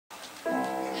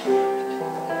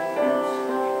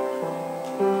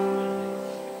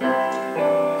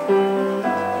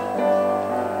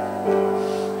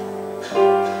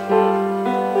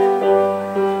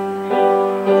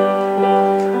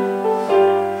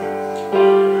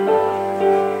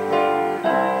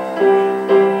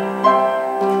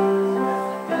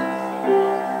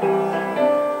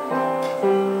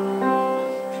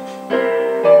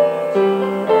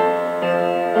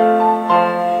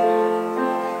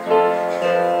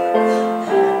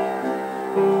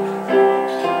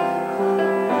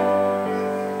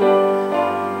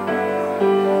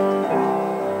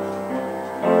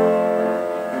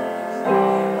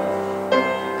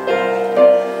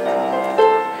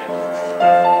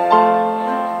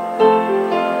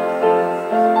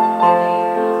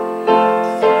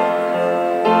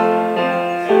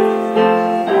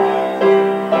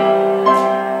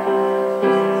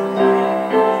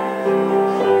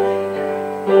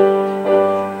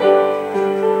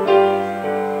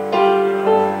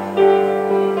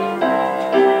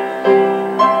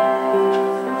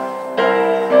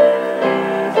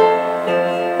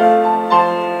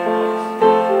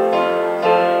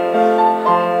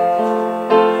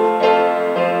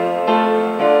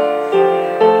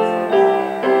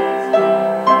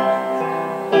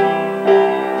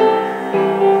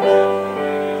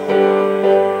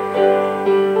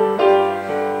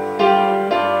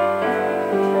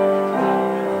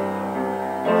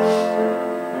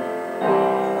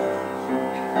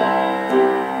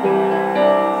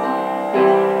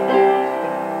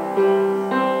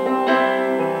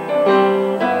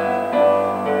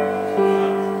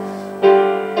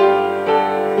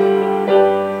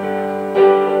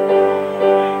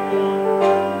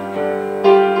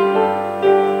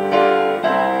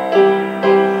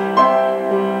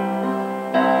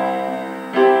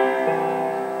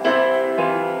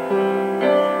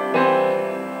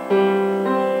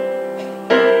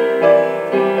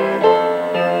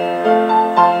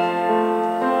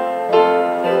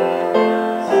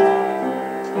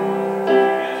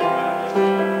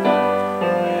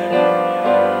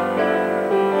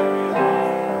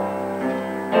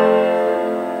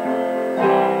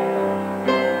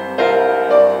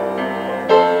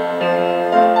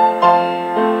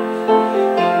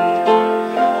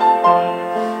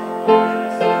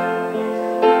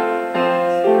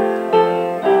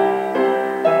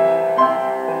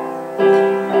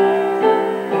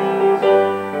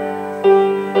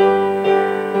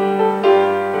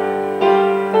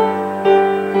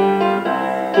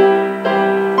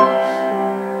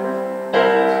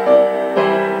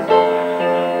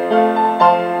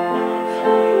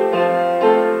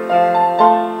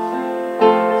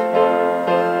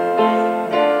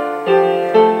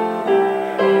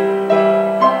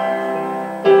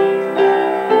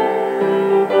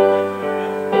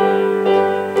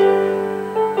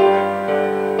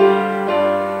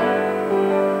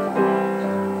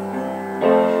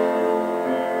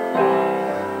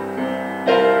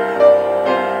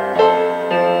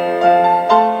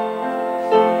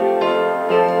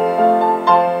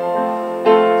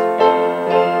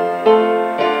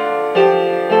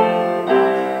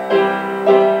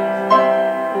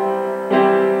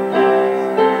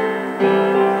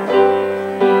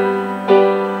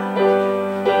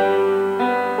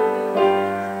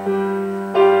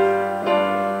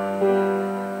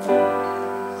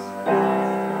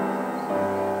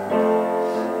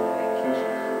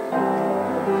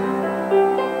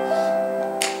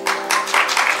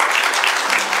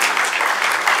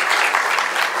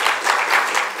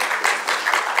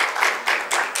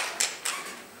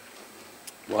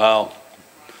Wow.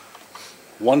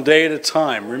 One day at a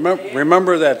time.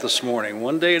 Remember that this morning.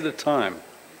 One day at a time.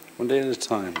 One day at a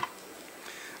time.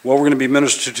 Well, we're going to be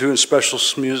ministered to in a special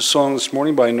music song this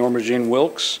morning by Norma Jean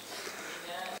Wilkes.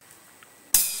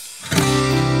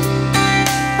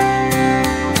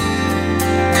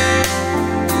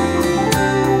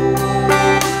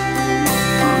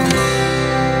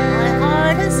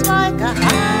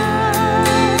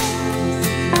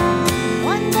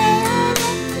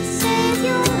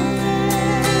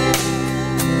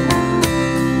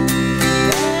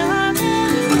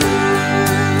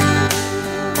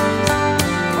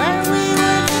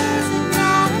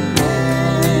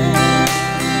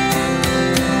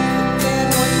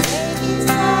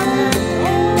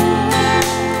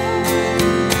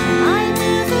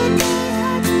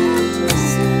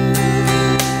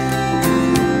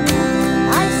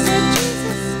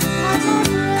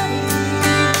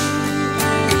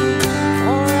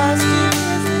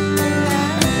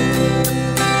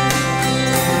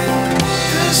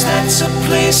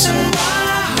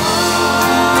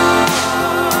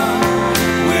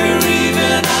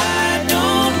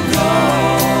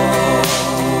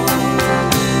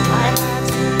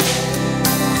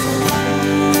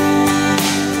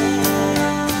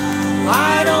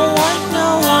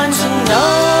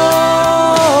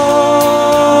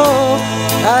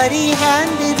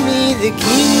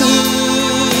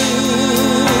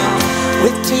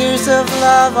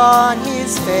 On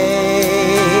his face,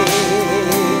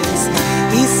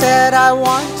 he said, I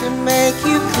want to make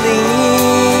you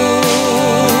clean.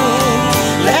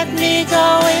 Let me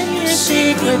go in your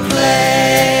secret place.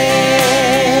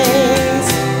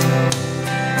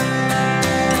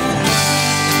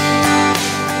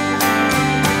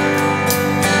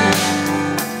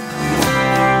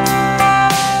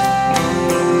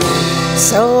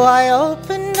 So I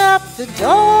opened up the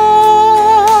door,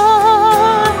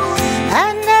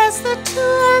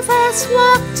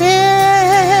 walked in.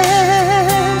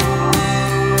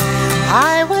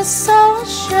 I was so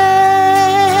ashamed.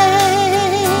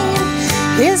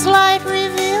 His light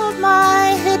revealed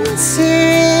my hidden sin.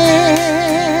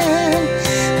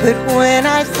 But when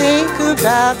I think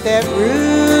about that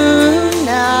room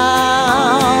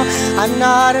now, I'm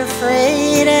not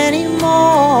afraid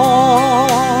anymore.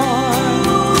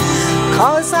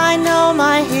 'Cause I know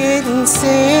my hidden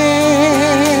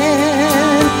sin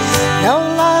no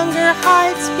longer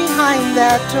hides behind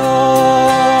that door.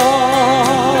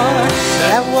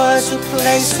 That was a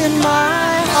place in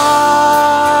my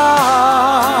heart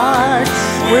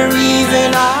where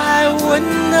even I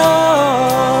wouldn't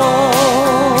know.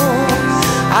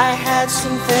 I had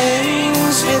some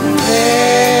things hidden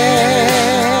there.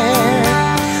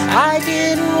 I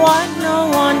didn't want no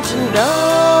one to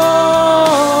know,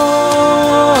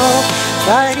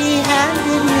 but he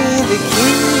handed me the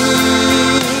key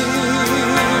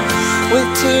with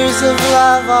tears of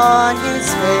love on his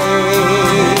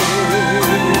face,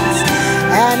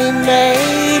 and he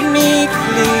made me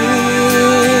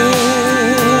clean.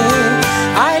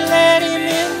 I let him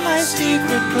in my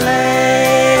secret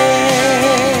place.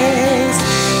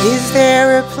 Is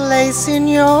there a place in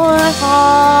your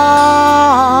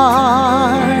heart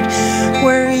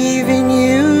where even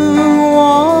you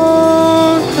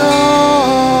won't go?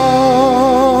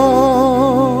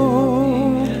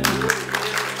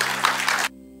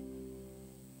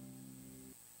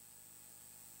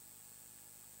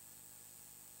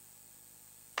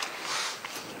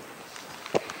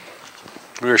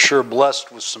 We are sure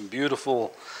blessed with some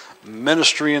beautiful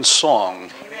ministry and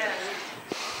song. Amen.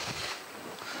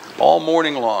 All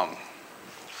morning long.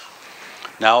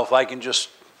 Now, if I can just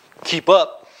keep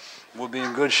up, we'll be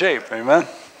in good shape. Amen?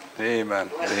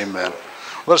 Amen. Amen.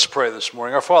 Let us pray this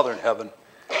morning. Our Father in heaven,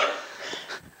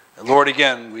 Lord,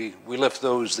 again, we lift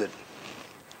those that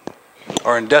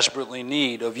are in desperately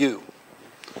need of you.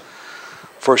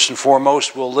 First and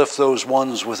foremost, we'll lift those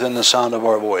ones within the sound of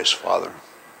our voice, Father.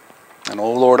 And,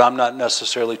 oh, Lord, I'm not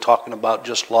necessarily talking about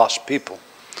just lost people,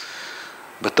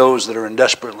 but those that are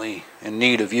desperately in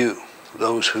need of you,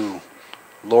 those who,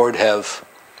 Lord, have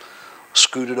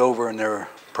scooted over and they're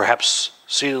perhaps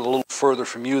seated a little further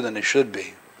from you than they should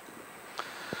be,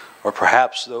 or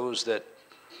perhaps those that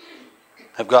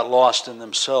have got lost in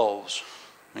themselves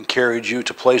and carried you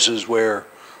to places where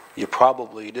you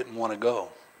probably didn't want to go.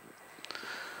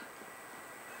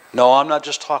 No, I'm not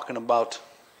just talking about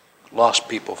lost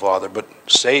people, Father, but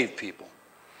saved people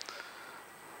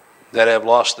that have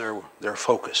lost their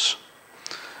focus.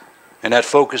 And that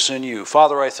focus in you.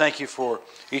 Father, I thank you for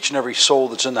each and every soul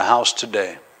that's in the house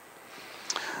today.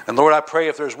 And Lord, I pray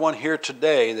if there's one here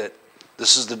today that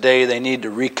this is the day they need to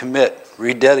recommit,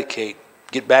 rededicate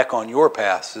get back on your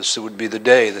path, this would be the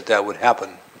day that that would happen.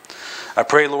 I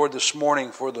pray, Lord, this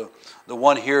morning for the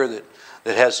one here that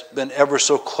has been ever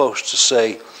so close to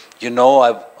say, you know,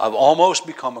 I've almost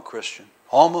become a Christian,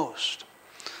 almost,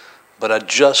 but I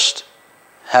just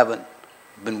haven't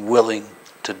been willing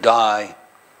to die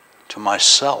to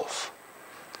myself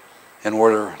in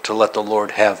order to let the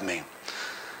Lord have me.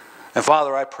 And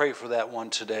Father, I pray for that one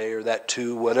today, or that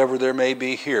two, whatever there may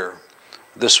be here.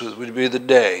 This would be the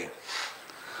day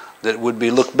that would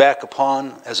be looked back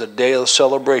upon as a day of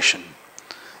celebration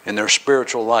in their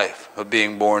spiritual life of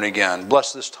being born again.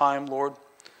 Bless this time, Lord.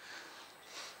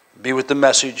 Be with the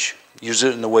message. Use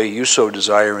it in the way you so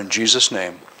desire. In Jesus'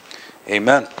 name,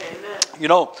 amen. Amen. You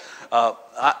know,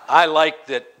 I like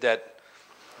that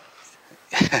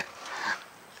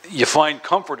you find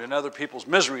comfort in other people's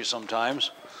misery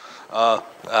sometimes.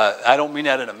 I don't mean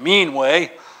that in a mean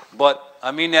way, but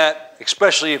I mean that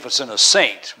especially if it's in a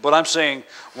saint. But I'm saying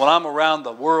when I'm around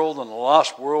the world and the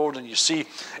lost world and you see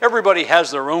everybody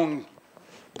has their own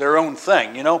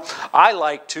thing, you know. I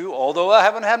like to, although I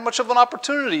haven't had much of an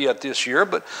opportunity yet this year,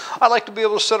 but I like to be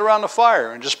able to sit around the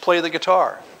fire and just play the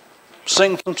guitar,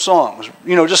 sing some songs,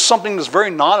 you know, just something that's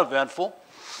very non-eventful,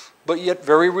 but yet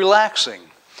very relaxing.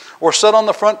 Or sit on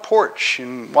the front porch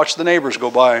and watch the neighbors go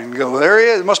by and go, there he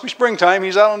is, it must be springtime,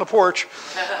 he's out on the porch.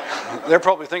 They're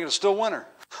probably thinking it's still winter.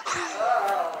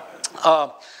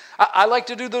 I like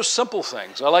to do those simple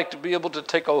things. I like to be able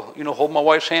to hold my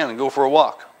wife's hand and go for a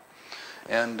walk.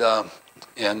 And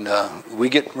we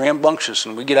get rambunctious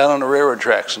and we get out on the railroad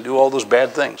tracks and do all those bad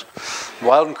things,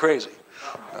 wild and crazy.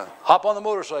 Hop on the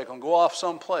motorcycle and go off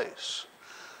someplace.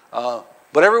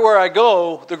 But everywhere I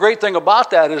go, the great thing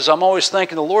about that is I'm always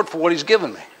thanking the Lord for what he's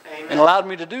given me. Amen. And allowed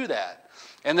me to do that.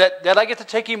 And that I get to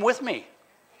take him with me.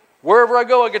 Wherever I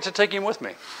go, I get to take him with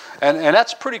me. And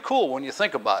that's pretty cool when you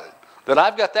think about it. That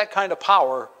I've got that kind of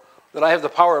power, that I have the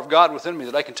power of God within me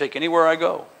that I can take anywhere I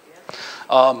go.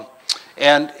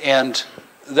 And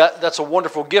that's a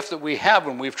wonderful gift that we have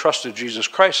when we've trusted Jesus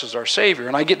Christ as our Savior.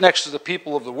 And I get next to the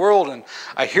people of the world and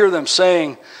I hear them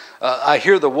saying, I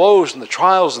hear the woes and the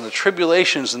trials and the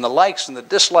tribulations and the likes and the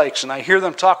dislikes, and I hear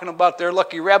them talking about their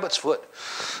lucky rabbit's foot.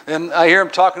 And I hear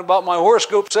them talking about my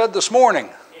horoscope said this morning.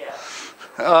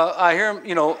 I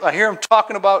hear them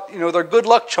talking about, their good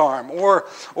luck charm, or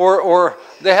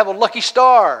they have a lucky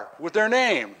star with their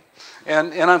name.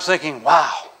 And I'm thinking,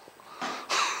 wow.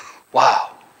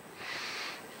 Wow.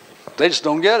 They just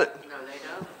don't get it. No, they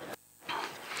don't.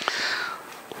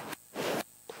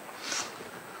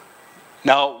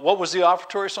 Now, what was the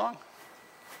offertory song?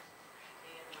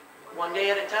 One day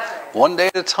at a time. One day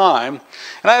at a time.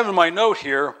 And I have in my note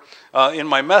here, in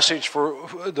my message for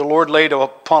the Lord laid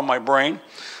upon my brain,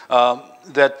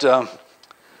 that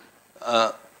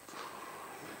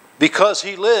because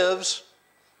he lives,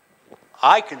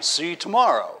 I can see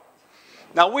tomorrow.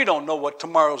 Now, we don't know what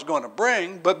tomorrow's going to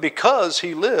bring, but because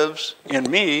he lives in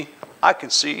me, I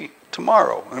can see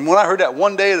tomorrow. And when I heard that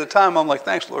one day at a time, I'm like,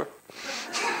 thanks, Lord.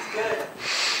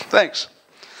 Thanks.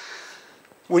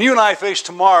 When you and I face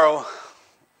tomorrow,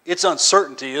 it's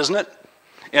uncertainty, isn't it?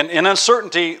 And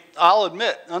uncertainty, I'll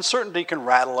admit, uncertainty can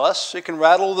rattle us. It can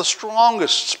rattle the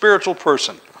strongest spiritual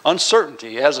person.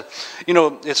 Uncertainty has,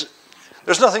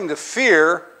 there's nothing to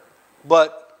fear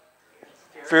but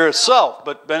fear itself.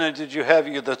 But Ben,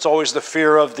 that's always the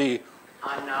fear of the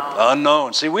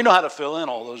unknown. See, we know how to fill in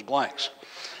all those blanks.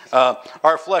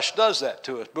 Our flesh does that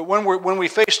to us. But when we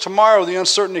face tomorrow, the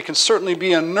uncertainty can certainly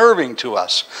be unnerving to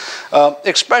us,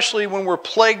 especially when we're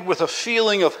plagued with a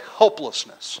feeling of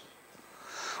helplessness,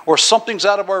 or something's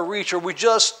out of our reach, or we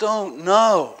just don't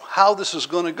know how this is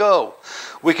going to go.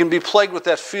 We can be plagued with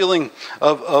that feeling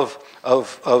of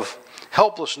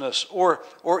helplessness, or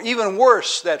even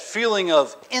worse, that feeling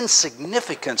of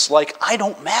insignificance, like I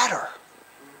don't matter.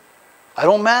 I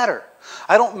don't matter.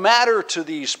 I don't matter to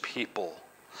these people.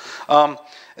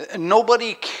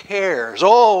 Nobody cares.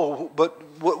 Oh, but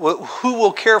who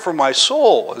will care for my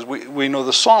soul? As we know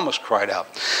the psalmist cried out.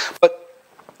 But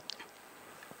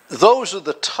those are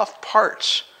the tough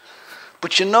parts.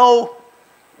 But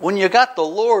when you got the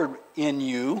Lord in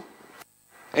you,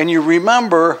 and you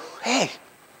remember, hey,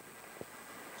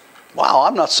 wow,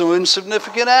 I'm not so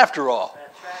insignificant after all.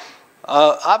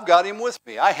 I've got him with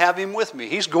me. I have him with me.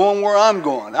 He's going where I'm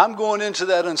going. I'm going into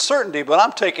that uncertainty, but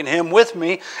I'm taking him with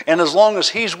me. And as long as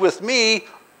he's with me,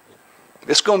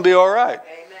 it's going to be all right.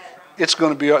 Amen. It's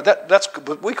going to be all right.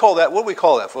 But we call that, what do we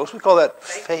call that, folks? We call that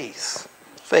faith.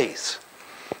 Faith.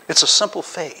 It's a simple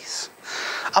faith.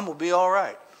 I'm going to be all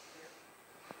right.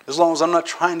 As long as I'm not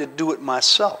trying to do it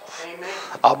myself. Amen.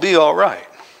 I'll be all right.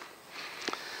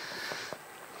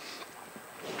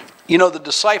 You know, the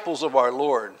disciples of our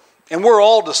Lord, and we're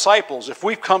all disciples. If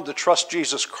we've come to trust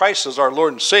Jesus Christ as our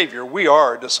Lord and Savior, we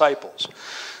are disciples.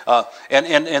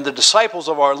 And the disciples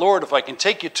of our Lord, if I can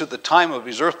take you to the time of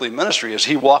his earthly ministry, as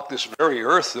he walked this very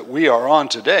earth that we are on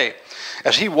today,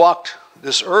 as he walked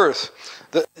this earth,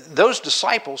 those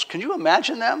disciples, can you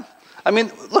imagine them? I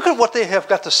mean, look at what they have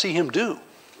got to see him do.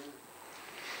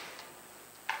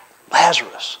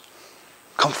 Lazarus,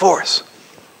 come forth.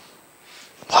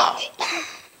 Wow.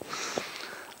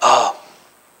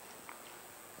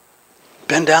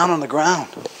 Bend down on the ground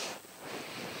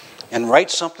and write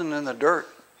something in the dirt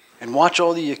and watch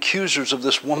all the accusers of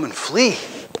this woman flee.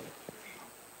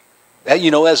 You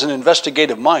know, as an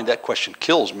investigative mind, that question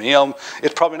kills me.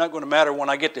 It's probably not going to matter when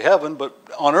I get to heaven, but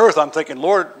on earth I'm thinking,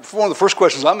 Lord, one of the first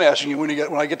questions I'm asking you when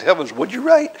I get to heaven is, what'd you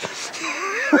write?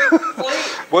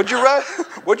 What'd you write?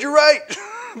 What'd you write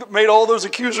that made all those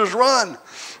accusers run?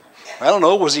 I don't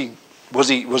know. Was he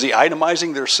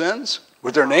itemizing their sins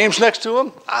with their names next to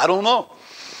him? I don't know.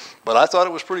 But I thought it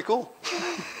was pretty cool.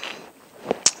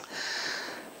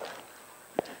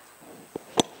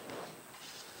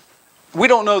 We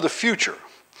don't know the future.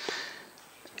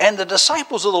 And the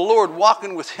disciples of the Lord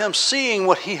walking with him, seeing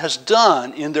what he has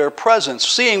done in their presence,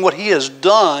 seeing what he has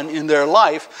done in their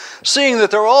life, seeing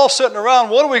that they're all sitting around,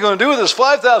 what are we going to do with this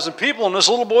 5,000 people? And this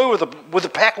little boy with a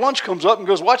packed lunch comes up and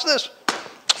goes, watch this.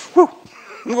 Whew,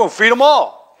 I'm going to feed them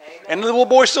all. Amen. And the little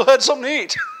boy still had something to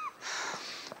eat.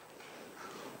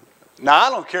 Now,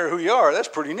 I don't care who you are. That's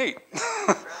pretty neat.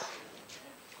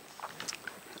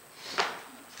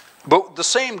 But the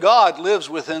same God lives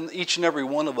within each and every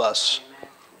one of us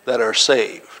that are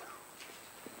saved.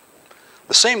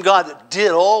 The same God that did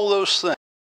all those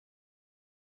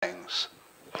things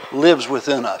lives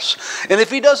within us. And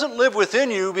if he doesn't live within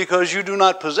you because you do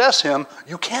not possess him,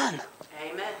 you can.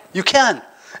 Amen. You can.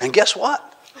 And guess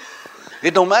what?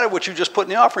 It don't matter what you just put in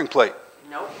the offering plate.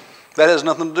 Nope. That has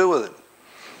nothing to do with it.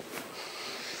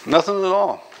 Nothing at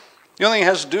all. The only thing it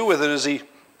has to do with it is he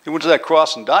went to that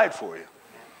cross and died for you.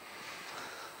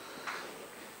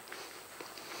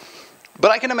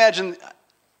 But I can imagine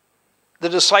the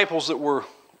disciples that were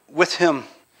with him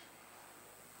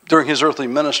during his earthly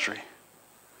ministry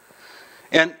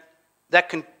and that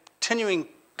continuing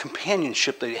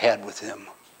companionship they had with him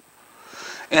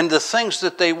and the things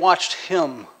that they watched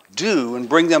him do and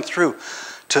bring them through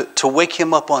to wake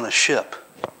him up on a ship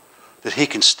that he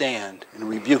can stand and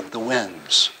rebuke the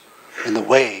winds and the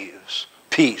waves.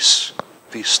 Peace,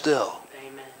 be still.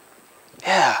 Amen.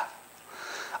 Yeah.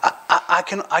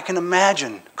 I can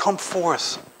imagine, come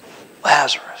forth,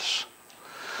 Lazarus.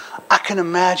 I can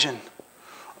imagine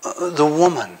the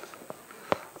woman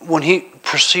when he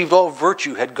perceived all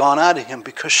virtue had gone out of him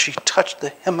because she touched the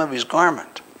hem of his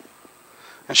garment.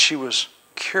 And she was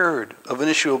cured of an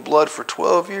issue of blood for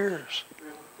 12 years.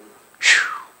 Whew.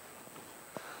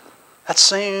 That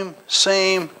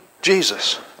same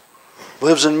Jesus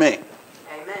lives in me.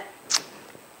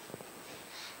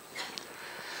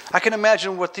 I can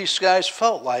imagine what these guys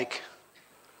felt like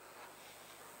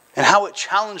and how it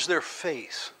challenged their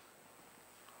faith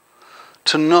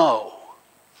to know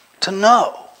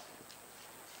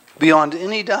beyond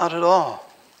any doubt at all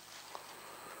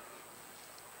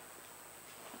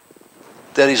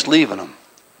that he's leaving them.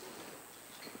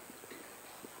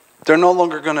 They're no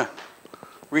longer going to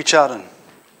reach out and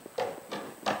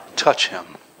touch him.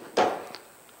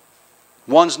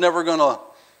 One's never going to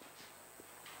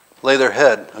lay their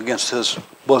head against his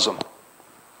bosom.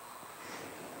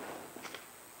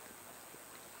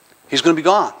 He's going to be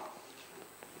gone.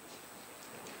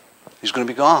 He's going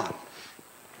to be gone.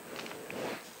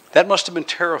 That must have been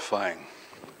terrifying.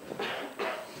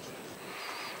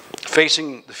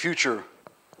 Facing the future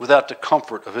without the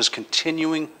comfort of his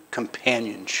continuing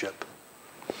companionship.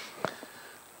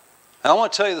 And I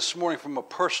want to tell you this morning from a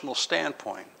personal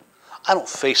standpoint, I don't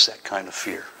face that kind of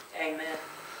fear. Amen.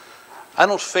 I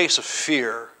don't face a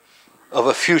fear of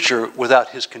a future without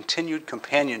his continued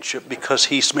companionship because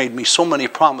he's made me so many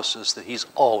promises that he's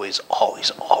always, always,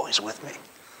 always with me.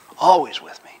 Always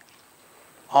with me.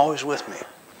 Always with me.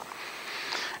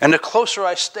 And the closer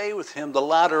I stay with him, the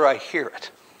louder I hear it.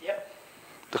 Yep.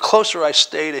 The closer I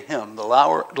stay to him, the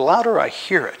louder I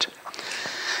hear it.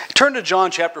 Turn to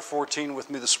John chapter 14 with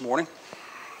me this morning.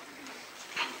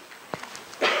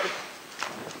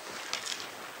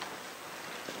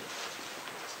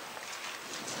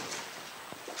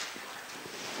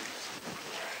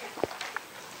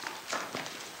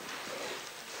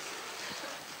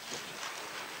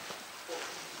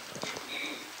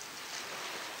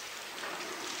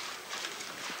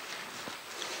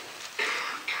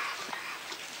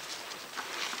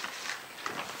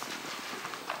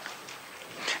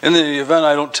 In the event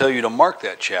I don't tell you to mark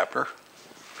that chapter,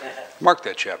 mark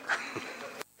that chapter.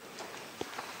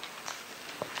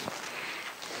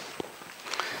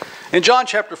 In John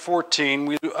chapter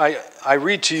 14, I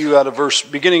read to you out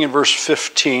of beginning in verse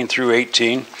 15 through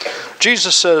 18.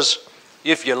 Jesus says,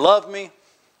 if you love me,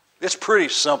 it's pretty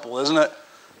simple, isn't it?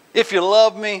 If you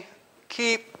love me,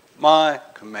 keep my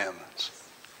commandments.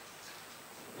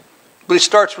 But he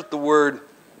starts with the word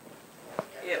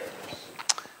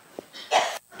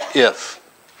if.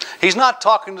 He's not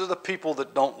talking to the people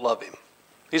that don't love him.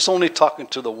 He's only talking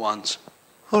to the ones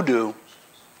who do.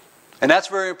 And that's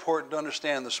very important to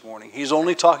understand this morning. He's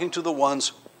only talking to the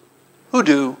ones who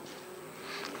do.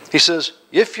 He says,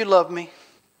 if you love me,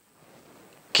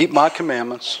 keep my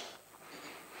commandments,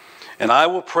 and I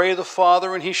will pray the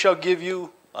Father, and he shall give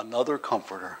you another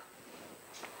comforter,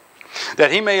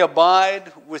 that he may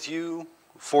abide with you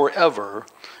forever,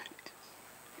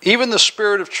 even the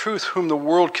Spirit of truth, whom the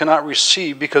world cannot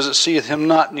receive, because it seeth him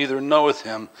not, neither knoweth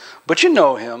him. But you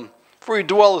know him, for he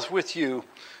dwelleth with you,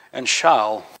 and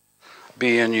shall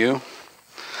be in you.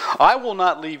 I will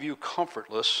not leave you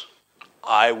comfortless.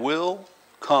 I will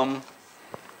come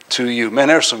to you. Man,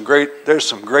 there's some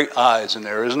great eyes in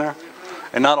there, isn't there?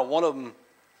 And not a one of them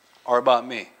are about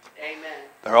me. Amen.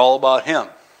 They're all about him.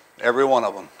 Every one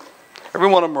of them. Every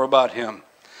one of them are about him.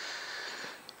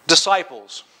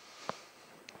 Disciples.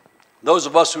 Those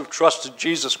of us who have trusted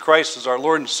Jesus Christ as our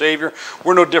Lord and Savior,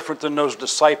 we're no different than those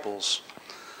disciples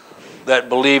that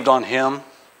believed on him,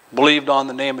 believed on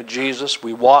the name of Jesus.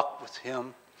 We walked with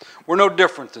him. We're no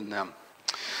different than them.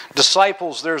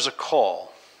 Disciples, there's a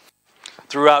call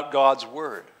throughout God's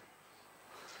word.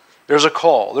 There's a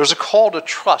call. There's a call to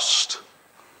trust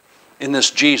in this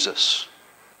Jesus.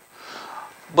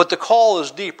 But the call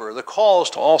is deeper. The call is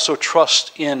to also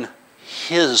trust in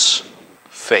his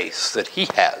faith that he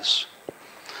has,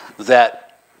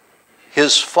 that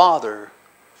his Father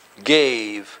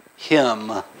gave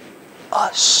him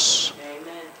us.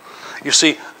 Amen. You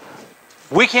see,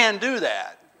 we can't do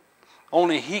that.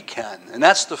 Only he can. And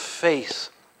that's the faith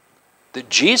that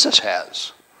Jesus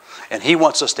has. And he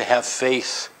wants us to have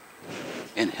faith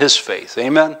in his faith.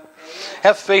 Amen?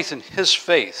 Have faith in his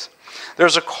faith.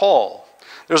 There's a call.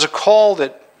 There's a call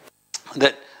that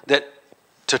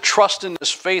to trust in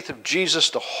this faith of Jesus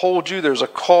to hold you. There's a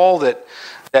call that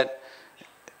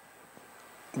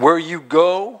where you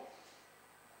go,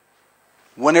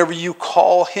 whenever you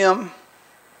call him,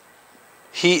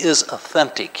 he is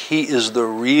authentic. He is the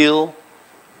real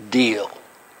deal.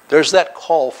 There's that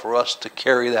call for us to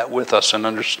carry that with us and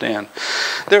understand.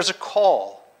 There's a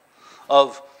call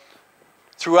of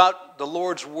throughout the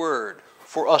Lord's word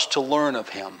for us to learn of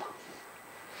him.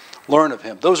 Learn of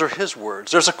him. Those are his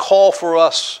words. There's a call for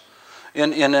us,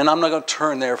 and I'm not going to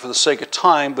turn there for the sake of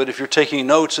time, but if you're taking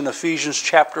notes in Ephesians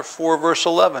chapter 4, verse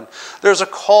 11, there's a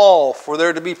call for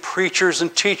there to be preachers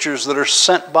and teachers that are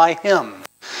sent by him.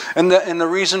 And the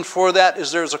reason for that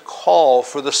is there's a call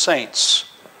for the saints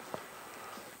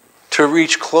to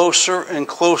reach closer and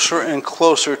closer and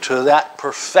closer to that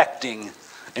perfecting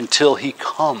until he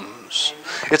comes.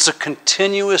 It's a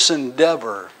continuous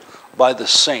endeavor by the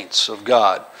saints of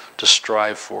God to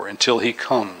strive for until he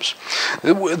comes.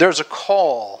 There's a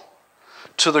call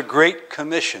to the Great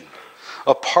Commission,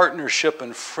 a partnership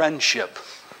and friendship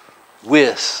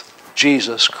with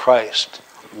Jesus Christ,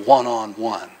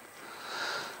 one-on-one.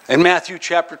 In Matthew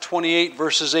chapter 28,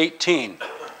 verses 18,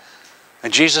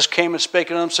 and Jesus came and spake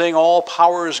unto them, saying, all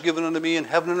power is given unto me in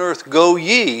heaven and earth. Go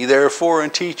ye, therefore,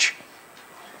 and teach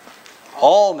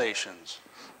all nations,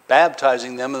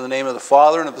 baptizing them in the name of the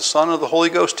Father and of the Son and of the Holy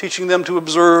Ghost, teaching them to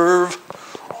observe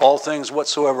all things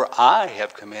whatsoever I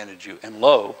have commanded you. And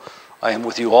lo, I am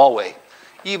with you always,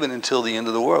 even until the end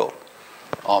of the world.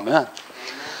 Amen.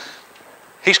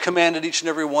 He's commanded each and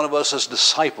every one of us as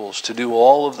disciples to do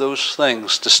all of those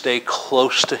things, to stay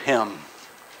close to him,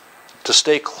 to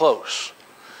stay close.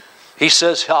 He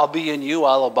says, I'll be in you,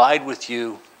 I'll abide with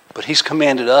you, but he's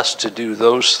commanded us to do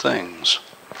those things.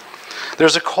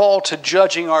 There's a call to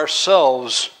judging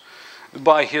ourselves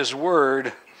by his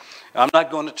word. I'm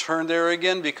not going to turn there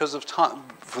again because of time,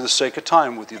 for the sake of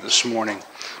time with you this morning.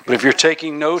 But if you're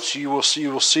taking notes, you will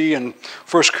see in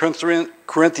 1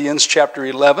 Corinthians chapter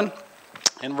 11,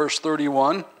 in verse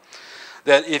 31,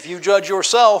 that if you judge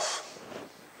yourself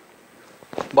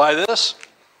by this,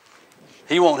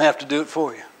 he won't have to do it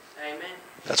for you. Amen.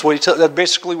 That's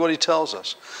basically what he tells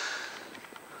us.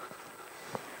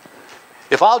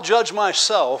 If I'll judge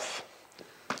myself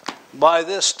by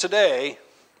this today,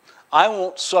 I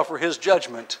won't suffer his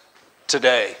judgment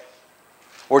today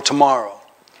or tomorrow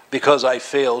because I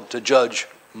failed to judge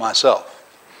myself.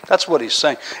 That's what he's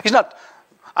saying.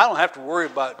 I don't have to worry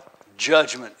about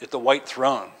judgment at the white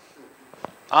throne.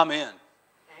 I'm in.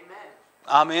 Amen.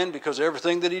 I'm in because of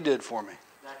everything that he did for me.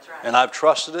 That's right. And I've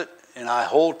trusted it, and I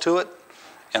hold to it,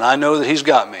 and I know that he's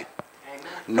got me. Amen.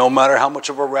 No matter how much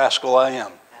of a rascal I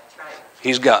am, That's right.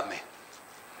 he's got me.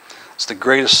 It's the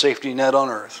greatest safety net on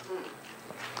earth.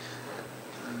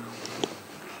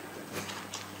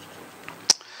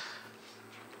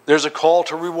 There's a call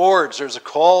to rewards. There's a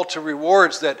call to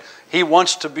rewards that he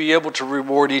wants to be able to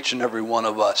reward each and every one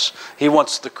of us. He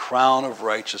wants the crown of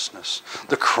righteousness,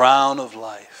 the crown of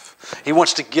life. He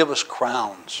wants to give us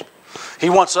crowns. He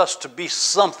wants us to be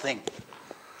something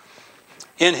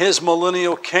in his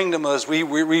millennial kingdom as we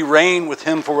reign with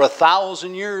him for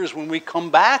 1,000 years when we come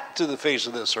back to the face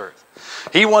of this earth.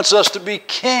 He wants us to be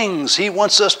kings. He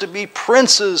wants us to be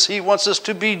princes. He wants us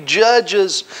to be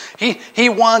judges. He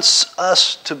wants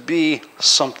us to be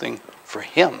something for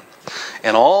him.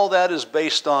 And all that is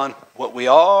based on what we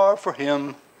are for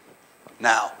him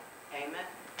now. Amen.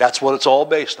 That's what it's all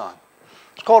based on.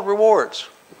 It's called rewards.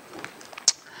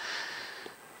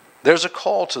 There's a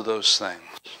call to those things.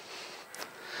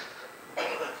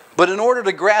 But in order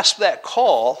to grasp that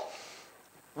call,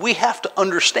 we have to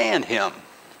understand him.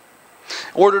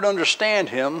 In order to understand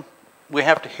him, we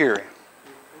have to hear him.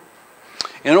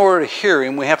 In order to hear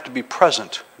him, we have to be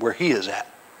present where he is at,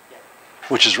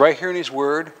 which is right here in his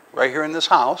word, right here in this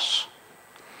house.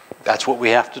 That's what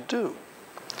we have to do.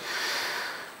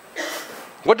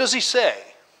 What does he say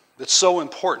that's so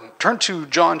important? Turn to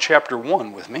John chapter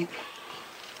 1 with me.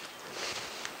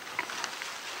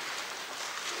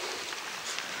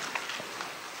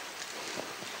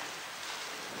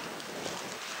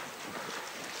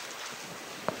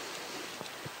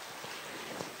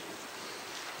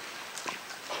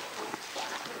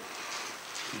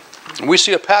 We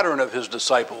see a pattern of his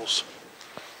disciples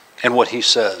and what he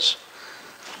says.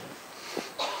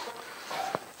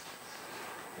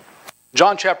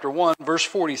 John chapter 1, verse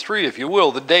 43, if you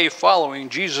will, the day following,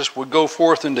 Jesus would go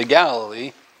forth into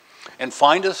Galilee and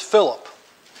findeth Philip.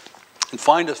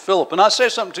 And I'll say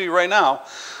something to you right now,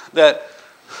 that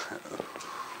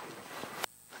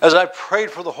as I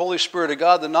prayed for the Holy Spirit of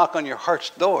God to knock on your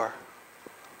heart's door,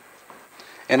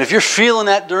 and if you're feeling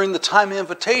that during the time of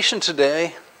invitation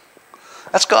today,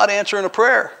 that's God answering a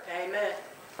prayer. Amen.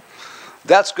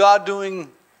 That's God doing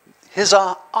his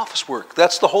office work.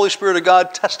 That's the Holy Spirit of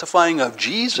God testifying of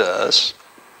Jesus.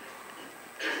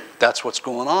 That's what's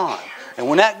going on. And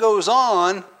when that goes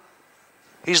on,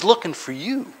 he's looking for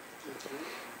you.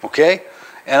 Okay?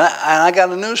 And I got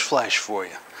a news flash for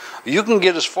you. You can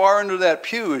get as far into that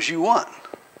pew as you want.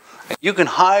 You can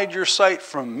hide your sight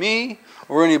from me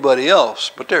or anybody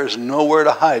else, but there's nowhere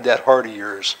to hide that heart of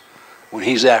yours when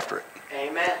he's after it.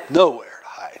 Amen. Nowhere to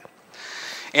hide.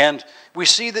 And we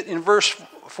see that in verse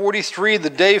 43, the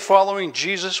day following,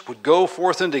 Jesus would go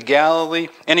forth into Galilee,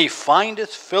 and he findeth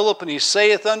Philip, and he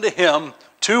saith unto him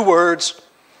 2 words,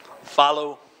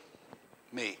 follow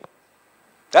me.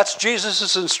 That's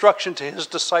Jesus' instruction to his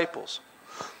disciples.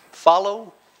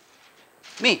 Follow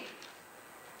me.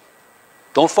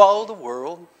 Don't follow the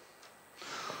world.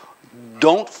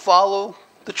 Don't follow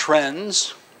the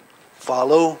trends.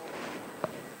 Follow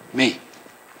me.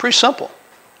 Pretty simple.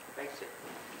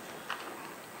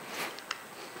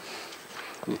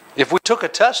 If we took a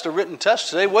written test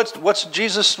today, what's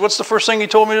the first thing he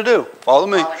told me to do? Follow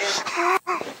me.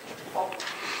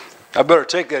 I better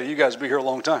take that. You guys will be here a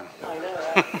long time. I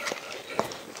know, right?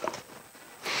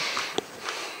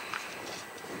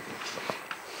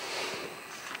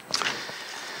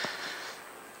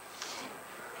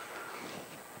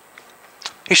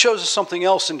 He shows us something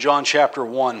else in John chapter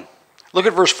 1. Look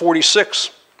at verse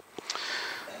 46.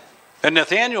 And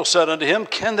Nathanael said unto him,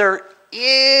 can there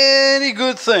any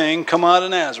good thing come out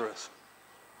of Nazareth?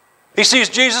 He sees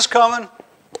Jesus coming.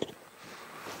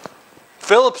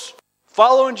 Philip's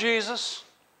following Jesus.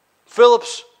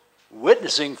 Philip's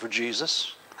witnessing for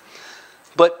Jesus.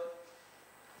 But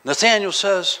Nathanael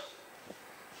says,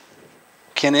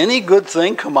 can any good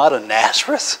thing come out of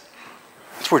Nazareth?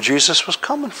 That's where Jesus was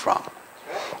coming from.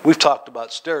 We've talked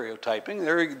about stereotyping.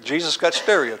 Jesus got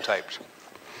stereotyped.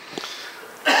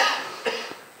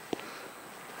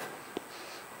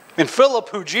 And Philip,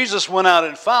 who Jesus went out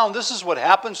and found, this is what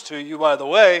happens to you, by the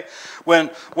way,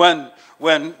 when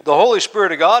the Holy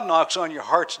Spirit of God knocks on your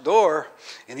heart's door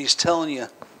and he's telling you,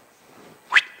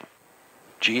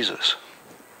 Jesus.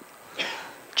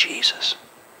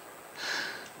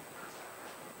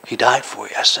 He died for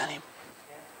you. I sent him.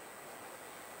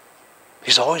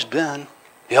 He's always been.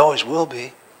 He always will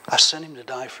be. I sent him to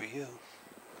die for you.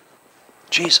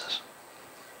 Jesus.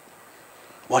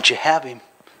 Once you have him,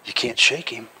 you can't shake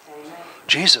him. Amen.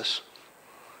 Jesus.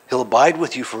 He'll abide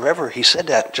with you forever. He said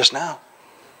that just now.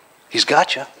 He's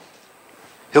got you.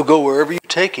 He'll go wherever you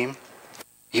take him.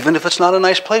 Even if it's not a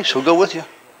nice place, he'll go with you.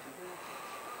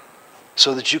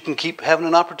 So that you can keep having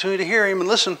an opportunity to hear him and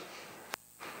listen.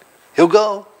 He'll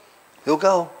go. He'll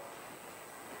go.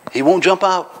 He won't jump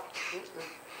out.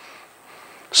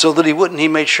 So that he wouldn't, he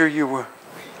made sure you were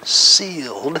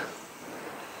sealed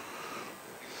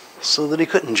so that he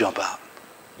couldn't jump out.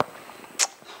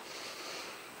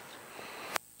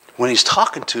 When he's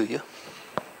talking to you,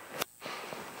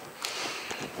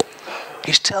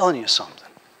 he's telling you something.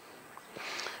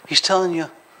 He's telling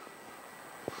you,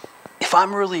 if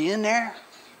I'm really in there,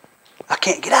 I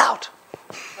can't get out.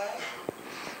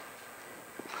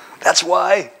 That's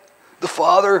why the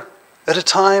Father, at a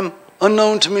time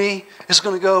unknown to me, is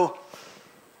going to go,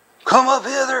 come up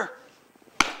hither.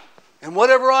 And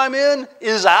whatever I'm in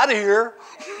is out of here.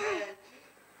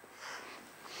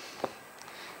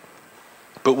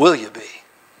 But will you be?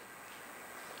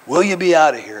 Will you be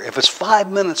out of here? If it's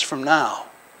 5 minutes from now,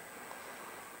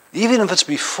 even if it's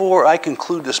before I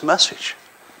conclude this message,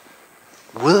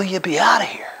 will you be out of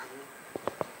here?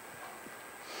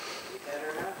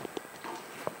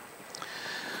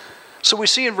 So we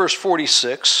see in verse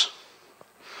 46,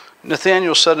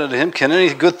 Nathanael said unto him, can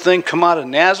any good thing come out of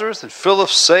Nazareth? And Philip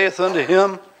saith unto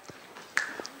him,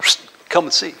 come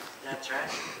and see. That's right.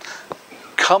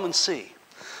 Come and see.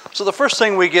 So the first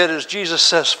thing we get is Jesus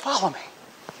says, follow me.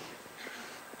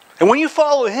 And when you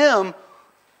follow him,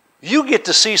 you get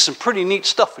to see some pretty neat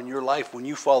stuff in your life when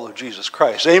you follow Jesus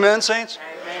Christ. Amen, saints?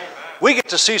 Amen. We get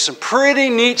to see some pretty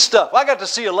neat stuff. I got to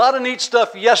see a lot of neat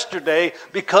stuff yesterday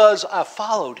because I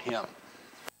followed him.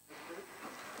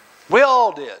 We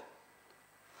all did.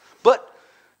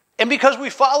 And because we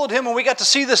followed him and we got to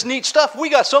see this neat stuff, we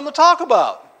got something to talk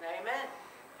about. Amen.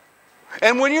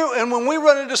 And when we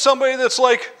run into somebody that's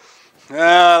like,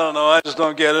 I don't know, I just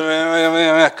don't get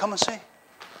it. Come and see.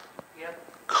 Yep.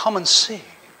 Come and see.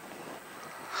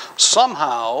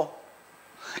 Somehow,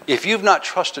 if you've not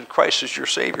trusted Christ as your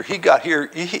Savior, he got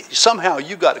here. Somehow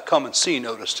you got to come and see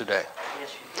notice today.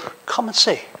 Yes, you did. Come and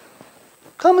see.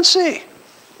 Come and see.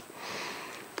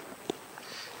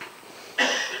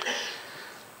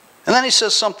 And then he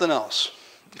says something else.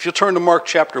 If you'll turn to Mark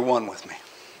chapter 1 with me.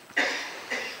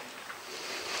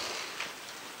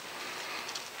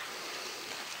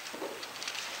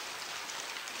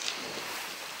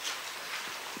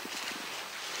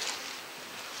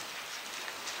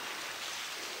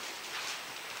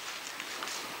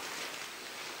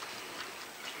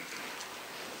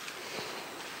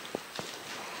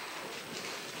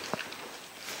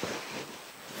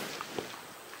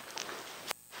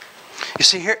 You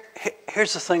see,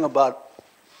 here's the thing about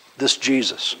this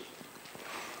Jesus.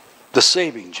 The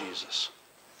saving Jesus.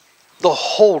 The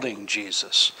holding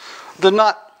Jesus. The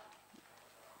not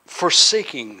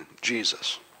forsaking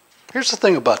Jesus. Here's the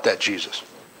thing about that Jesus.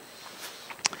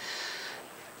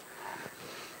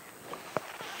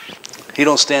 He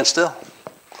don't stand still.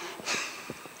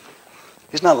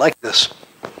 He's not like this.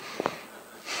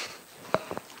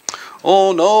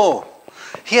 Oh no.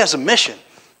 He has a mission.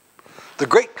 The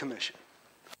Great Commission.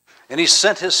 And he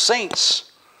sent his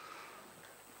saints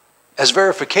as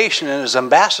verification and as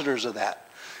ambassadors of that.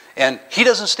 And he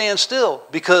doesn't stand still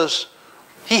because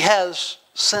he has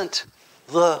sent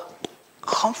the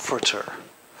Comforter.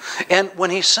 And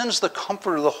when he sends the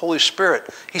Comforter, the Holy Spirit,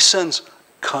 he sends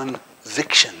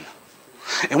conviction.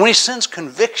 And when he sends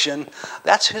conviction,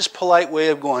 that's his polite way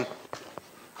of going,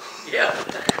 Yeah.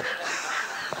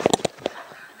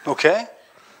 okay?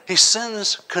 He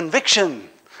sends conviction.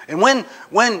 And when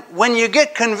you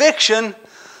get conviction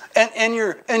and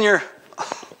you're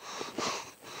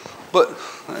but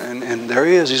there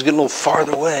he is, he's getting a little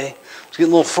farther away. He's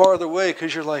getting a little farther away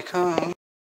because you're like, oh,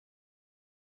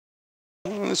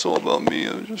 it's all about me.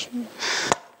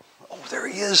 Oh, there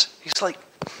he is. He's like,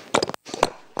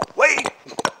 wait,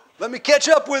 let me catch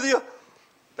up with you.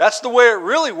 That's the way it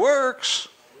really works.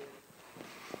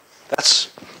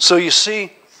 So you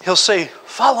see, he'll say,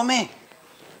 follow me.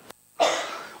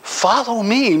 Follow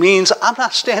me means I'm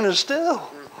not standing still.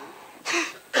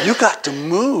 You got to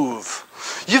move.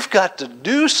 You've got to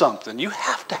do something. You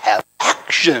have to have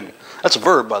action. That's a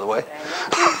verb, by the way.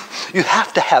 You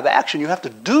have to have action. You have to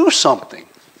do something.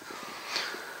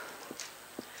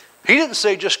 He didn't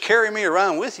say just carry me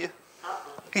around with you.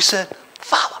 He said,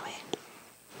 follow me.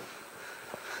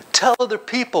 Tell other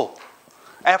people.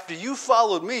 After you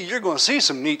followed me, you're going to see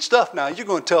some neat stuff. Now, you're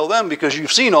going to tell them because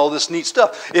you've seen all this neat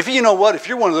stuff. If you know what, if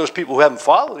you're one of those people who haven't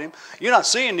followed him, you're not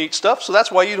seeing neat stuff, so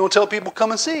that's why you don't tell people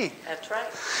come and see. That's right.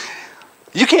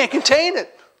 You can't contain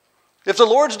it. If the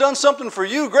Lord's done something for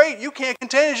you, great. You can't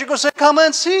contain it. You're going to say, come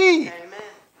and see. Amen.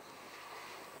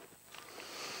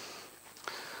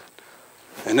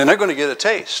 And then they're going to get a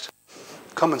taste.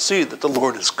 Come and see that the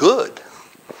Lord is good.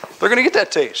 They're going to get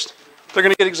that taste. They're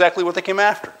going to get exactly what they came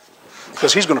after.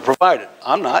 Because He's going to provide it.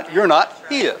 I'm not. You're not.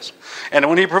 He is. And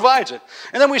when He provides it.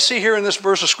 And then we see here in this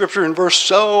verse of Scripture, in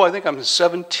verse, I think I'm in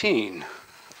 17.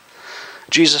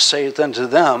 Jesus saith unto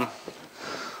them,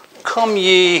 come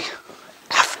ye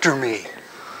after me.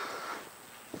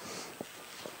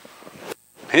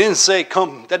 He didn't say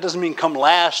come. That doesn't mean come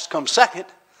last, come second.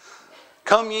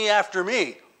 Come ye after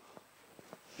me.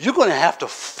 You're going to have to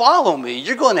follow me.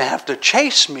 You're going to have to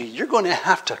chase me. You're going to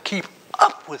have to keep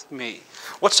up with me.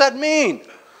 What's that mean?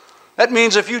 That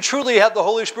means if you truly have the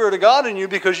Holy Spirit of God in you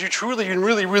because you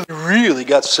really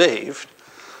got saved,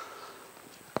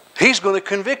 He's going to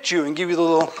convict you and give you the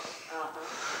little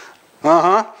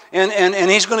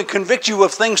and He's going to convict you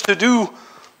of things to do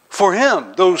for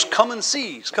Him. Those come and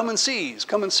sees, come and sees,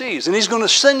 come and sees. And He's going to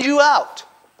send you out.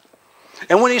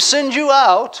 And when He sends you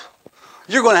out,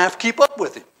 you're going to have to keep up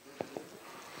with Him.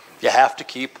 You have to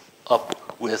keep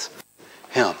up with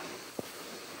Him.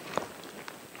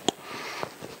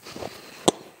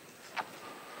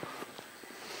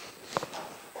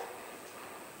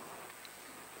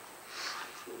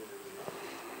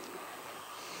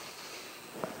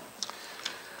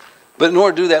 But in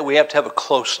order to do that, we have to have a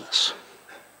closeness.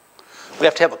 We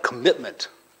have to have a commitment.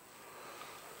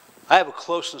 I have a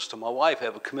closeness to my wife. I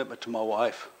have a commitment to my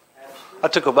wife. I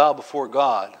took a vow before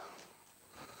God.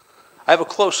 I have a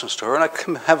closeness to her, and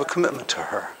I have a commitment to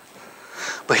her.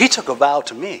 But He took a vow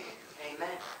to me. Amen.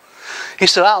 He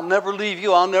said, I'll never leave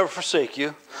you. I'll never forsake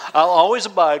you. I'll always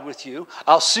abide with you.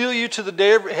 I'll seal you to the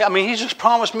day of... He's just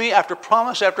promised me after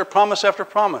promise after promise after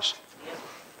promise.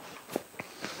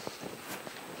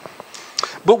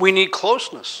 But we need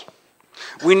closeness.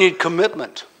 We need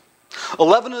commitment.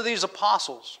 11 of these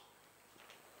apostles,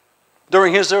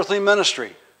 during His earthly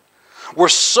ministry, were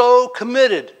so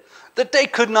committed that they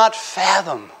could not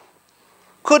fathom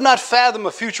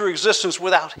a future existence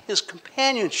without His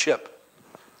companionship.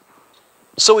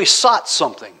 So He sought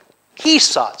something. He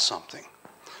sought something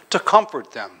to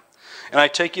comfort them. And I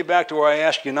take you back to where I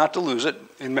asked you not to lose it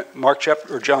in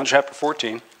John chapter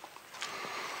 14.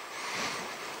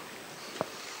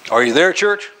 Are you there,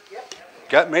 church?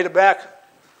 Yep. Made it back?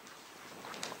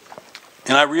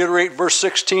 And I reiterate verse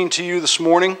 16 to you this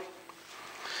morning.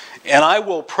 And I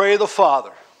will pray the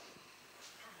Father.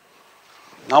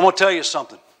 Now I'm going to tell you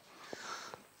something.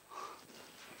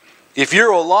 If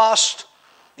you're a lost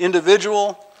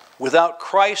individual without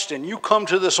Christ and you come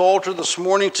to this altar this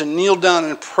morning to kneel down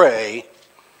and pray,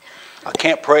 I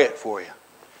can't pray it for you.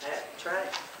 That's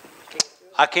right.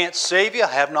 I can't save you.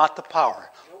 I have not the power.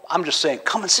 I'm just saying,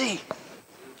 come and see.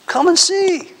 Come and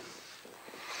see.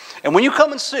 And when you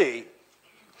come and see,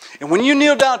 and when you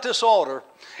kneel down at this altar,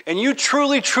 and you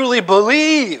truly, truly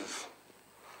believe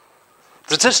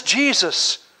that this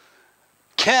Jesus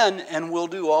can and will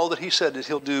do all that He said that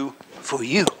He'll do for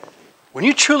you. When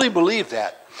you truly believe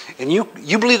that, and you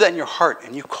believe that in your heart,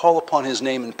 and you call upon His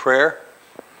name in prayer,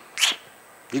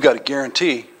 you got a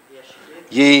guarantee. Yes, you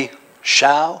do. Ye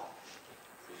shall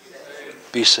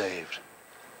be saved.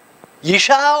 Ye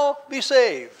shall be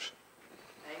saved.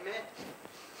 Amen.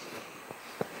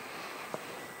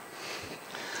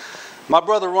 My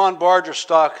brother Ron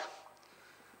Bargerstock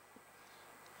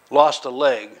lost a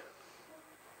leg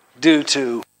due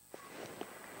to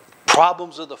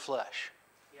problems of the flesh.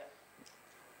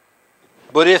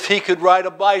 But if he could ride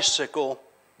a bicycle,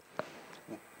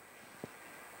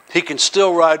 he can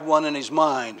still ride one in his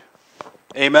mind.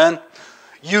 Amen?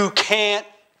 You can't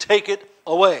take it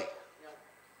away.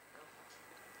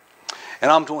 And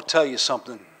I'm going to tell you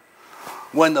something.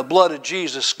 When the blood of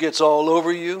Jesus gets all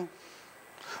over you,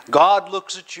 God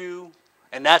looks at you,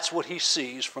 and that's what He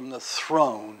sees from the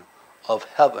throne of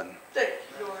heaven.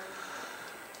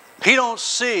 He don't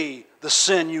see the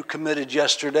sin you committed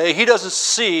yesterday. He doesn't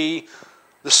see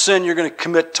the sin you're going to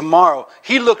commit tomorrow.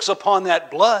 He looks upon that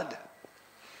blood.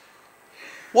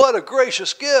 What a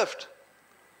gracious gift.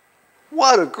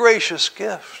 What a gracious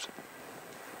gift.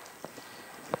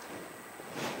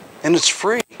 And it's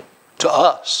free to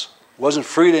us. It wasn't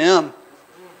free to Him.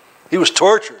 He was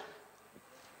tortured.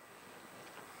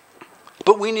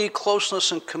 But we need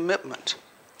closeness and commitment.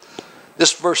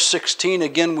 This verse 16,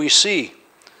 again, we see.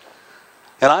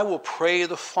 And I will pray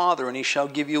the Father, and He shall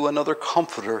give you another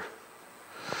comforter.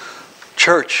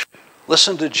 Church,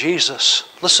 listen to Jesus.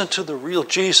 Listen to the real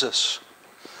Jesus.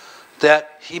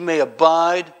 That He may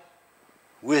abide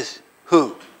with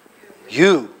who?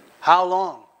 You. How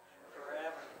long?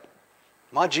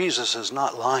 my Jesus is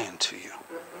not lying to you.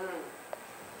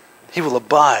 He will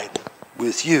abide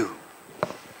with you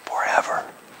forever.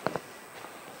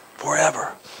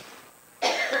 Forever.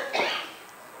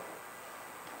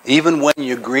 Even when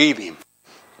you grieve him.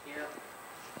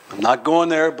 I'm not going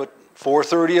there, but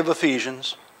 4:30 of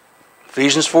Ephesians.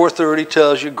 Ephesians 4:30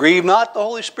 tells you, grieve not the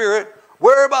Holy Spirit,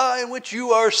 whereby in which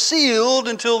you are sealed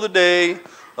until the day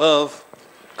of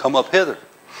come up hither.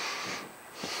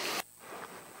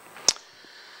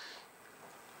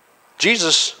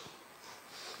 Jesus,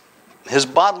 his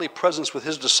bodily presence with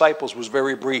his disciples was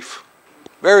very brief.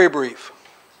 Very brief.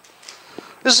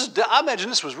 I imagine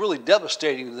this was really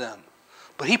devastating to them.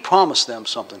 But he promised them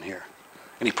something here.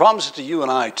 And he promised it to you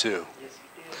and I too. Yes,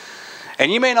 he did.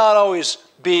 And you may not always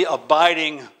be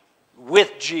abiding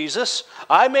with Jesus.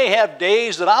 I may have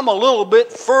days that I'm a little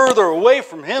bit further away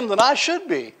from him than I should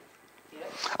be.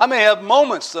 I may have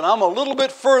moments that I'm a little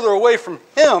bit further away from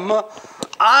him.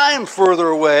 I'm further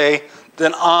away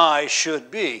than I should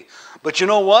be. But you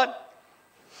know what?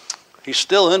 He's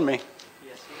still in me.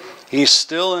 Yes, he is. He's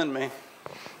still in me.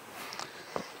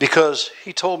 Because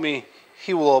he told me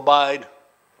he will abide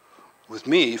with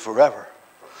me forever.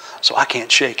 So I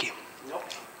can't shake him. Nope.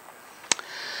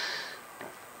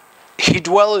 He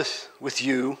dwelleth with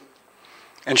you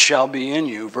and shall be in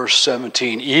you. Verse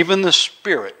 17. Even the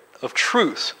Spirit of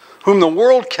truth, whom the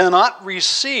world cannot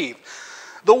receive.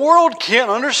 The world can't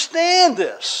understand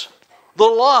this. The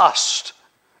lost.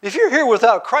 If you're here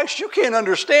without Christ, you can't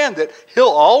understand that he'll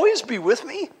always be with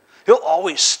me. He'll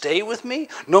always stay with me,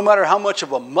 no matter how much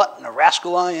of a mutt and a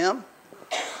rascal I am.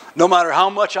 No matter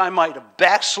how much I might have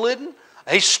backslidden,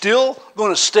 he's still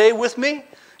going to stay with me.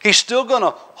 He's still going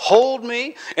to hold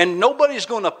me, and nobody's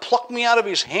going to pluck me out of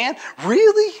his hand.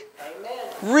 Really? Amen.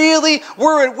 Really?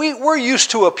 We're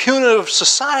used to a punitive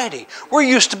society. We're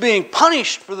used to being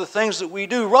punished for the things that we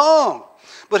do wrong.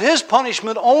 But his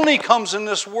punishment only comes in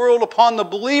this world upon the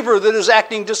believer that is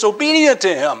acting disobedient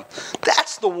to him.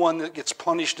 That's the one that gets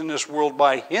punished in this world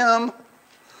by him.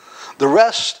 The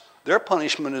rest, their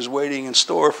punishment is waiting in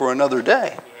store for another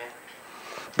day.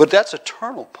 But that's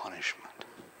eternal punishment.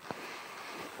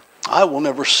 I will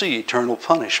never see eternal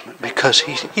punishment because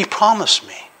he promised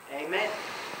me. Amen.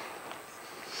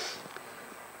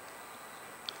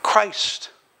 Christ,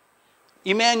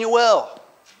 Emmanuel,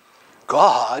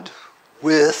 God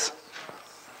with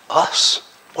us.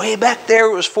 Way back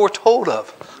there it was foretold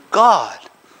of. God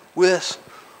with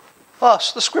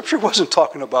us. The scripture wasn't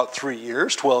talking about 3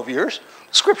 years, 12 years.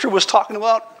 The scripture was talking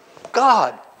about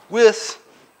God with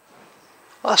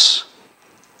us.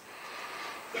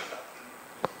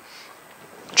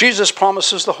 Jesus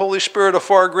promises the Holy Spirit a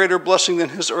far greater blessing than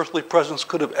his earthly presence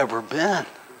could have ever been.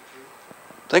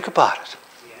 Think about it.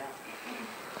 Yeah.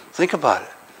 Think about it.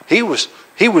 He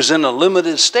was in a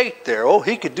limited state there. Oh,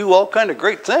 he could do all kind of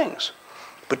great things.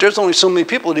 But there's only so many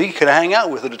people that he could hang out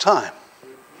with at a time.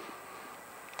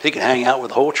 He can hang out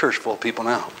with a whole church full of people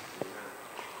now.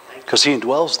 Because he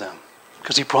indwells them.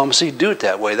 Because he promised he'd do it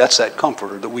that way. That's that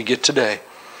comforter that we get today.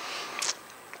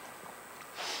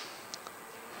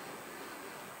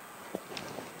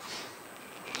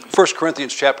 First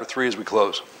Corinthians chapter 3 as we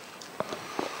close.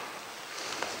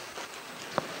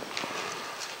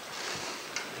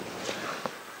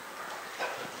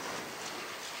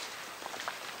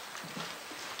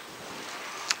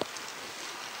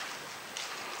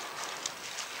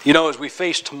 You know, as we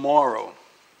face tomorrow,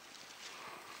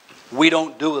 we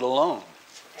don't do it alone.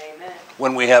 Amen.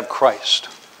 When we have Christ.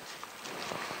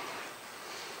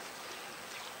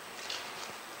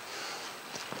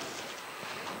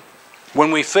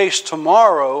 When we face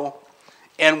tomorrow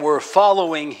and we're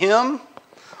following him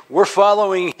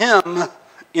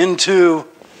into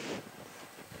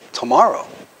tomorrow.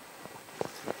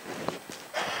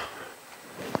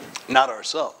 Not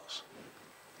ourselves.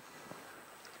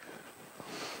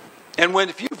 And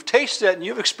if you've tasted that and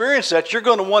you've experienced that, you're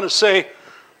going to want to say,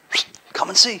 come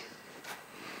and see.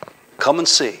 Come and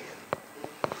see.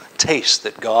 Taste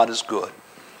that God is good.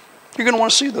 You're going to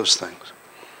want to see those things.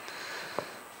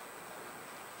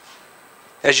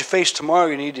 As you face tomorrow,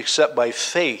 you need to accept by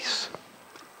faith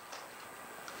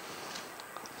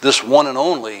this one and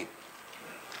only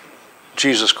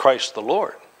Jesus Christ the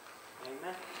Lord.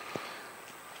 Amen.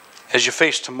 As you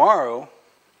face tomorrow,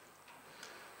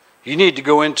 you need to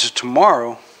go into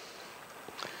tomorrow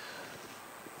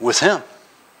with him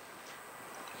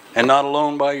and not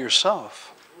alone by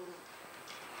yourself.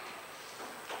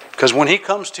 Because when he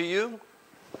comes to you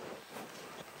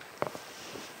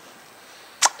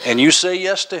and you say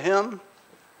yes to him,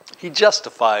 he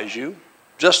justifies you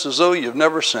just as though you've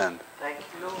never sinned. Thank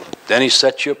you, Lord. Then he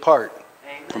sets you apart.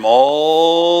 from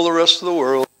all the rest of the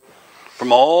world,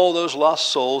 from all those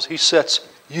lost souls. He sets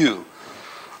you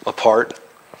apart.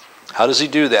 How does he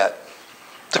do that?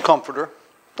 The Comforter,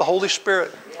 the Holy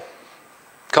Spirit,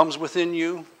 comes within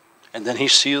you, and then he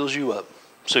seals you up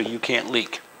so you can't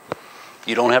leak.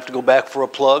 You don't have to go back for a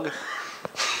plug.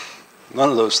 None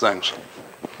of those things.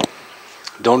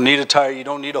 Don't need a tire. You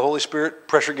don't need a Holy Spirit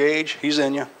pressure gauge. He's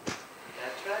in you.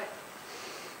 That's right.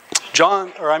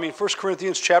 1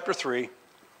 Corinthians chapter 3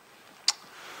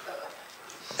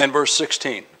 and verse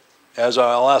 16. As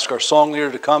I'll ask our song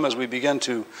leader to come as we begin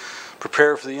to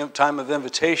prepare for the time of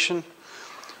invitation.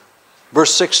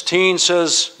 Verse 16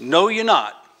 says, "Know ye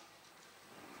not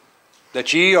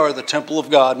that ye are the temple of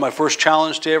God?" My first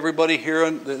challenge to everybody here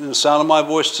in the sound of my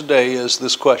voice today is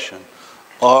this question: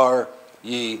 are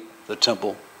ye the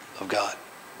temple of God?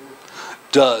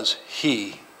 Does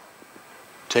he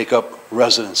take up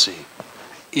residency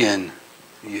in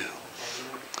you?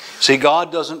 See,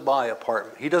 God doesn't buy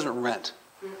apartment. He doesn't rent.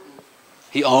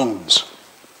 He owns.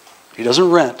 He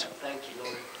doesn't rent. Thank you,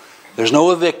 Lord. There's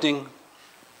no evicting.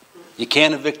 You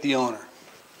can't evict the owner.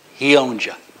 He owns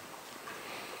you.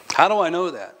 How do I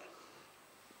know that?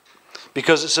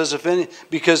 Because it says,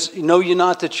 because know ye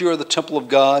not that you are the temple of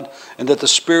God, and that the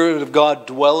Spirit of God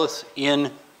dwelleth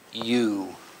in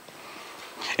you.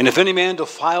 And if any man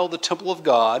defile the temple of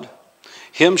God,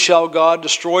 him shall God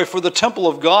destroy, for the temple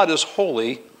of God is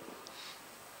holy,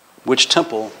 which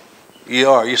temple ye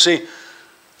are. You see,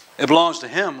 it belongs to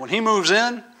him. When he moves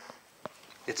in,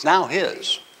 it's now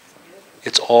his.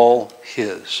 It's all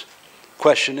his.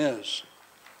 Question is,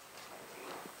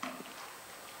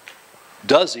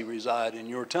 does he reside in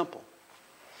your temple?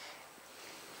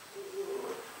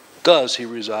 Does he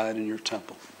reside in your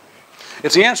temple?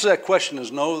 If the answer to that question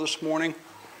is no this morning,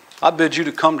 I bid you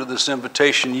to come to this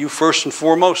invitation, you first and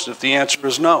foremost, if the answer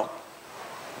is no.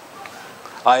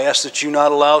 I ask that you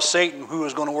not allow Satan, who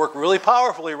is going to work really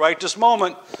powerfully right this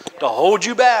moment, to hold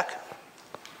you back.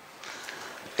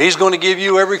 He's going to give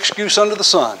you every excuse under the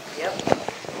sun. Yep.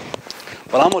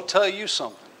 But I'm going to tell you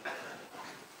something.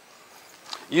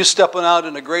 You stepping out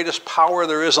in the greatest power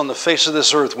there is on the face of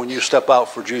this earth when you step out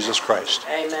for Jesus Christ.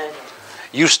 Amen.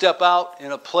 You step out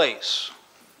in a place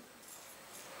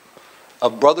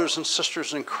of brothers and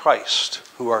sisters in Christ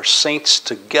who are saints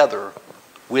together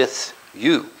with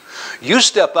you. You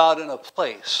step out in a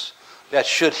place that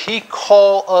should he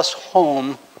call us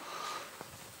home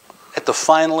at the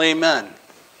final amen,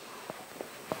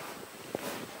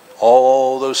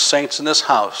 all those saints in this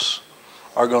house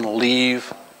are going to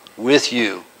leave with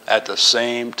you at the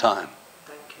same time.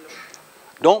 Thank you.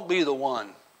 Don't be the one.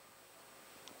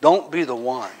 Don't be the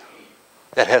one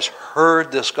that has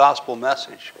heard this gospel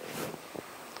message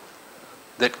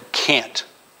that can't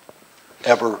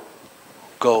ever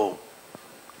go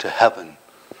to heaven.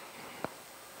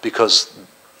 Because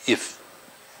if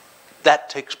that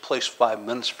takes place 5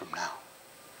 minutes from now,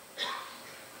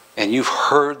 and you've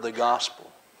heard the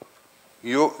gospel,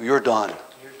 you're done.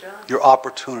 You're done. Your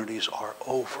opportunities are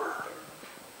over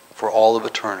for all of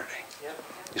eternity. Yep.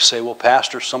 You say, well,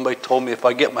 Pastor, somebody told me if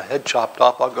I get my head chopped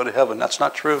off, I'll go to heaven. That's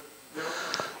not true.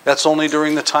 That's only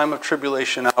during the time of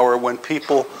tribulation hour, when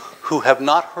people who have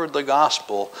not heard the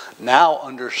gospel now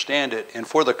understand it. And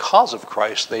for the cause of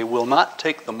Christ, they will not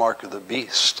take the mark of the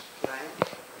beast. Right.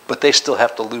 But they still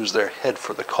have to lose their head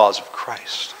for the cause of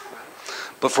Christ.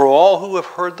 But for all who have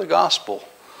heard the gospel,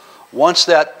 once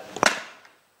that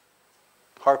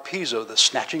harpazo, the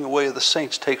snatching away of the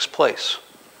saints, takes place,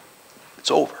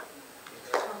 it's over.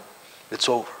 It's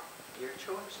over. Your choice.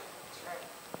 That's right.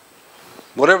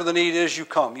 Whatever the need is, you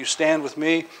come. You stand with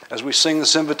me as we sing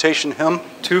this invitation hymn.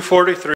 243.